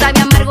 Ya tú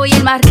sabes amargo y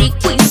el más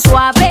rico y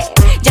suave.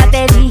 Ya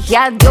te dije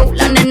adiós,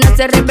 la nena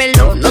se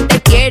rebeló. No te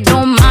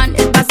quiero, man,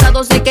 el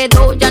pasado se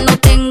quedó. Ya no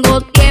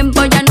tengo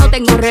tiempo, ya no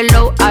tengo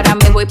reloj. Ahora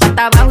me voy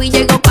para abajo y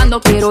llego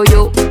cuando quiero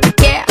yo.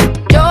 Yeah.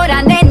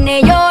 Llora,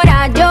 nene,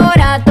 llora,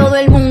 llora. Todo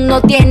el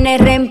mundo tiene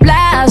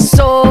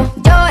reemplazo.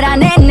 Llora,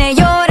 nene,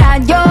 llora,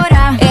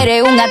 llora.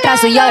 Eres un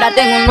atraso y ahora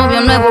tengo un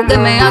novio nuevo que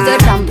me hace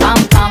ram pam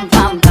pam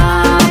pam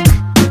pam,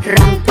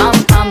 ram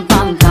pam pam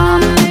pam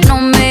pam. No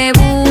me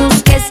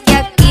busques que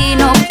aquí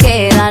no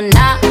queda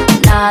nada,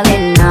 nada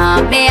de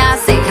nada. Me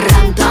hace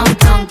ram pam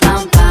pam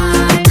pam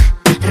pam,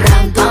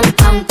 ram pam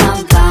pam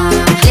pam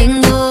pam.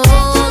 Tengo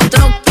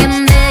otro que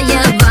me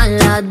lleva a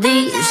la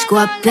disco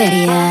a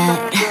pelear.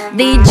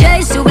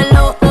 DJ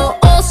súbelo, oh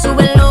oh,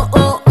 súbelo,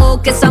 oh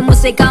oh, que esa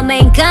música me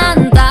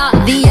encanta.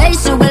 DJ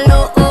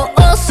súbelo,